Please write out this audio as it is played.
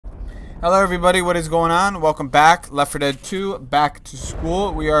Hello everybody, what is going on? Welcome back. Left 4 Dead 2, back to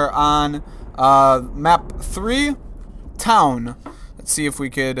school. We are on map 3, Town. Let's see if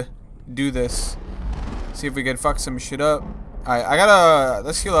we could do this. See if we could fuck some shit up. Alright,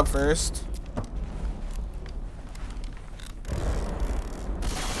 let's heal up first.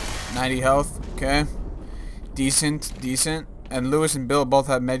 90 health, okay. Decent. And Lewis and Bill both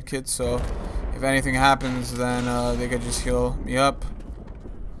have med kits, so if anything happens, then they could just heal me up.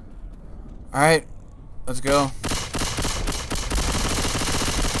 Alright, let's go.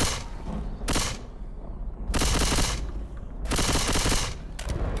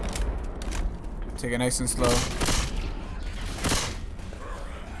 Take it nice and slow.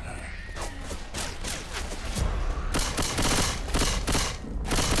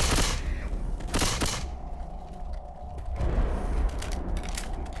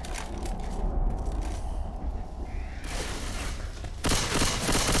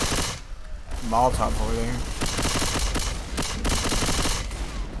 Molotov over there.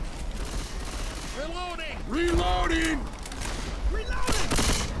 Reloading!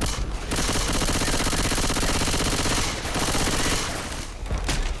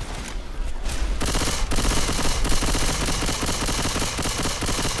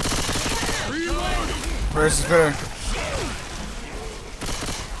 Where's the spitter?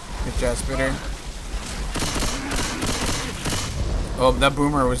 Good job, spitter. Oh, that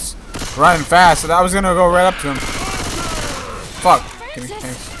boomer was running fast, so I was gonna go right up to him. Fuck. Give me,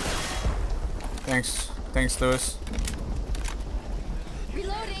 thanks, Lewis.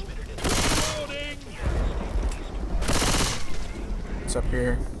 Reloading! What's up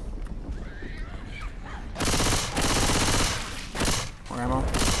here? More ammo.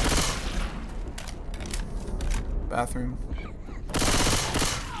 Bathroom.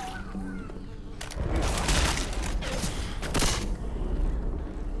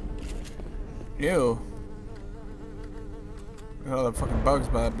 Ew. Look at all the fucking bugs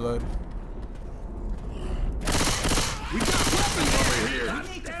by that blood. We got weapons over here! I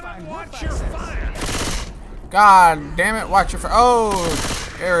need to find watch your fire! God damn it, watch your fire.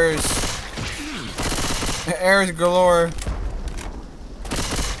 Oh! Errors. Errors galore.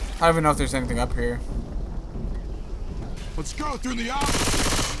 I don't even know if there's anything up here. Let's go through the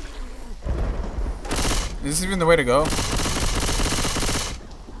office! Is this even the way to go?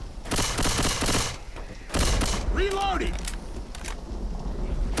 Reloading!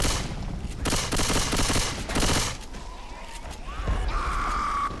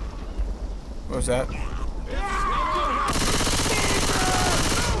 What was that?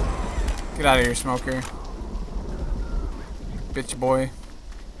 Get out of here, smoker. Bitch boy.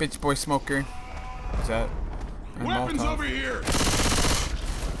 Bitch boy smoker. What's that? And Weapons Molotov. over here!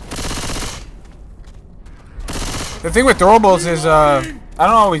 The thing with throwables is, I don't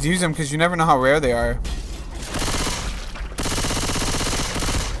always use them because you never know how rare they are.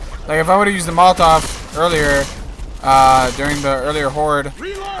 Like, if I would have used the Molotov earlier, during the earlier horde,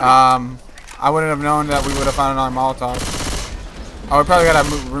 I wouldn't have known that we would have found another Molotov. Oh, we probably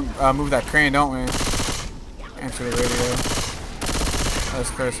gotta move that crane, don't we? Answer the radio. Let's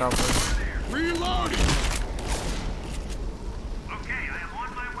clear this out first. Reloading! Okay, I am on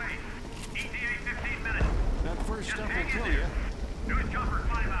my way. ETA 15 minutes. That first step will kill you. News chopper,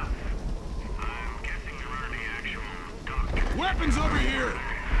 climb out. I'm guessing there aren't any actual doctors. Weapons over here!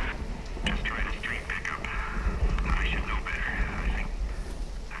 Just try to street pickup. I should know better.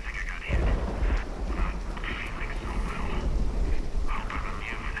 I think I got hit. I'm not feeling so well. Hope I'm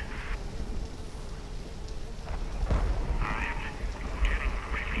immune. I'm getting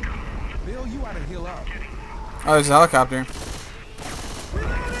really cold. Bill, you ought to heal up. Oh, there's a helicopter.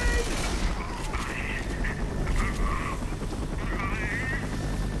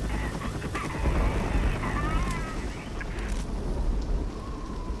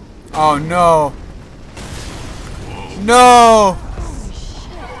 Oh no. No!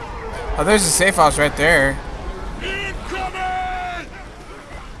 Oh, there's a safe house right there. Incoming!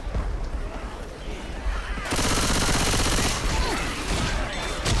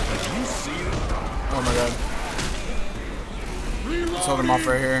 Oh my god. Let's hold him off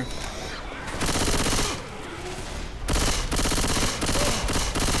right here.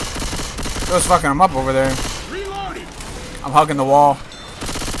 It was fucking him up over there. Reloading! I'm hugging the wall.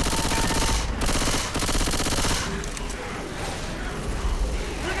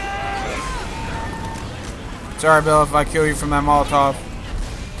 Sorry, Bill, if I kill you from that Molotov.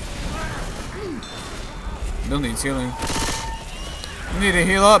 Bill needs healing. You need to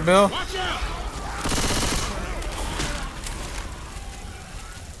heal up, Bill. Watch out!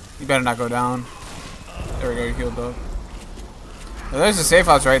 You better not go down. There we go, you healed up. Oh, there's a safe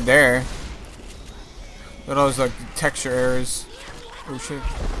house right there. Look at those like texture errors. Oh shit.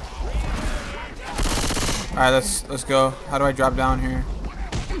 Alright, let's go. How do I drop down here?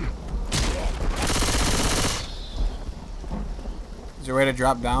 Is there a way to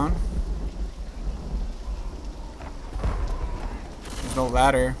drop down? There's no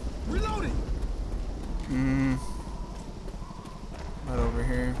ladder. Reloading. Not over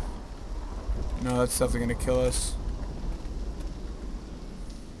here. No, that's definitely gonna kill us.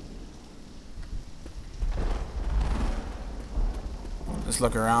 Let's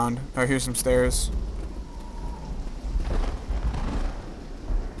look around. Oh, here's some stairs.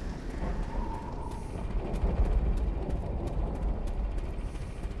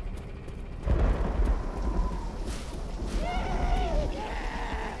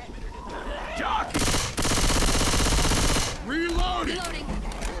 Jockey. Reloading.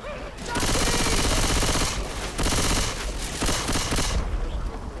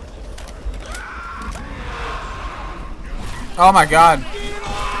 Oh my god.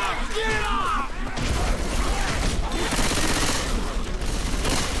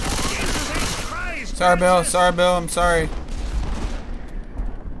 Sorry, Bill. Sorry, Bill. I'm sorry.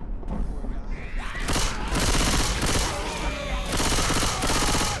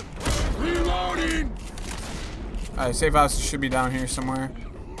 Reloading. Alright, safe house should be down here somewhere.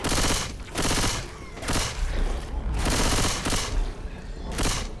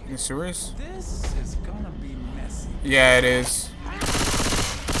 In the sewers? This is gonna be messy. Yeah, it is.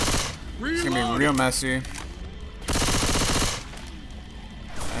 It's gonna be real messy.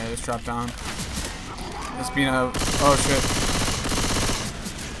 Alright, let's drop down. Let's be a. Oh shit.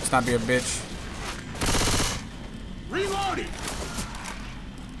 Let's not be a bitch. Reloading.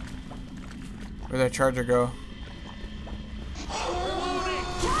 Where'd that charger go?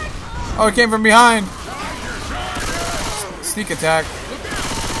 Oh, it came from behind! Sneak attack.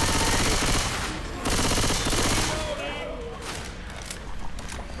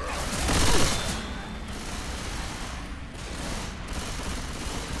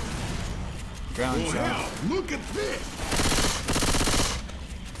 Ground Oh, shot. hell, look at this.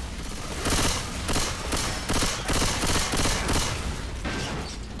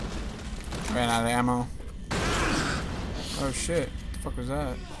 Ran out of ammo. Oh shit. What the fuck was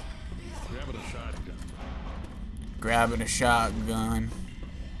that? Grabbing a shotgun. Grabbing a shotgun.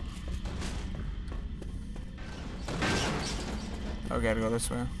 Oh, gotta go this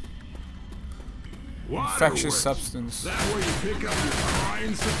way. Infectious substance. That where you pick up your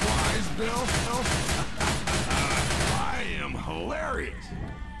frying supplies, Bill? I am hilarious.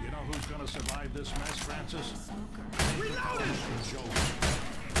 You know who's gonna survive this mess, Francis? Reloading.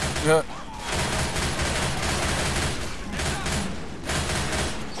 Yeah.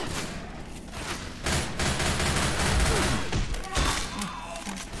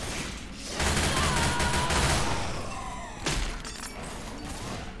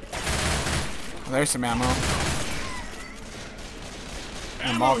 There's some ammo.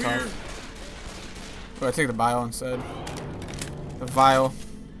 And Ammo Molotov. here. Oh, I take the vial instead. The vial.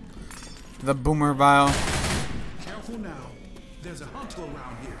 The boomer vial. Careful now. There's a hunter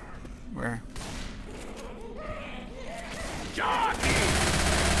around here. Where? Jockey.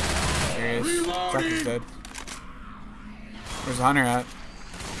 There he is. Reloading. Jockey's dead. Where's the hunter at?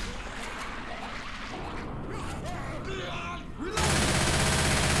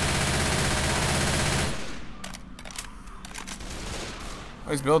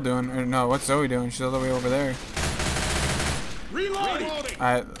 What's Bill doing? Or no, what's Zoe doing? She's all the way over there. Reloading.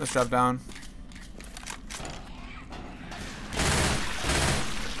 Alright, let's drop down.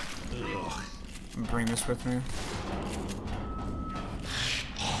 And bring this with me.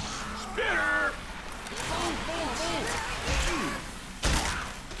 Spitter.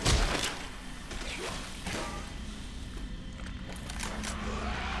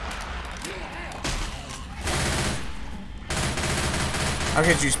 I'll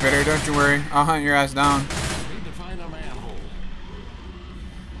get you, Spitter. Don't you worry. I'll hunt your ass down. Need to find a manhole.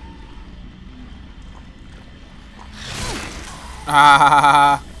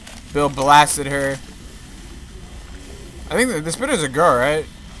 Ah, Bill blasted her. I think the Spitter's a girl, right?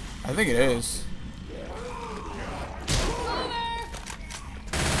 I think it is.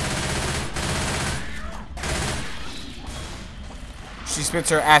 She spits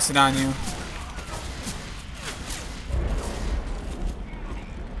her acid on you.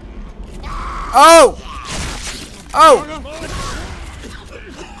 Oh! Oh!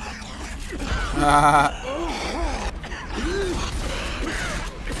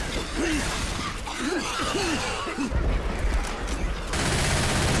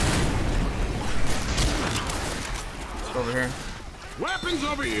 Let's go over here. Weapons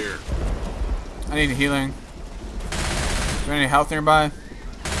over here. I need healing. Is there any health nearby?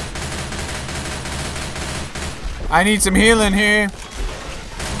 I need some healing here.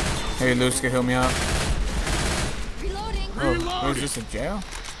 Hey, Luce can heal me up. Reloading. Oh, what is this, a jail?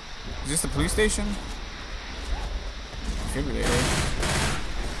 Is this the police station? Defibrillator.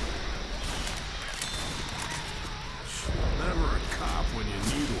 Never a cop when you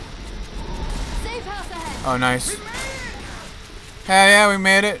need one. Safe house ahead. Oh, nice. Hell yeah, we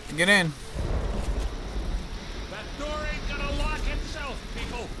made it. Get in. That door ain't gonna lock itself,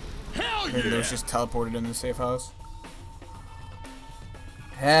 people. Hell Hey, yeah! Luce just teleported in the safe house.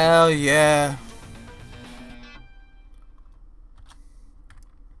 Hell yeah.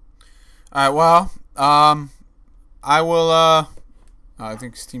 Alright, well, I will, oh, I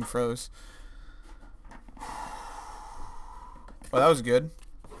think Steam froze. Well, that was good.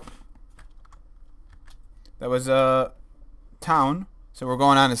 That was, town. So we're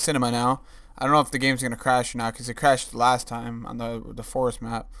going on to cinema now. I don't know if the game's gonna crash or not, because it crashed last time on the forest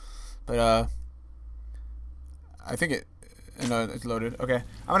map. But, I think it, no, it's loaded. Okay.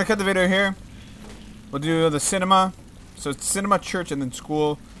 I'm gonna cut the video here. We'll do the cinema. So it's cinema, church, and then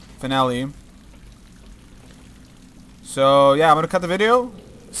school finale. So yeah, I'm gonna cut the video.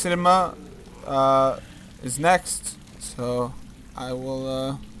 Cinema is next. So I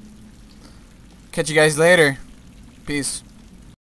will catch you guys later. Peace.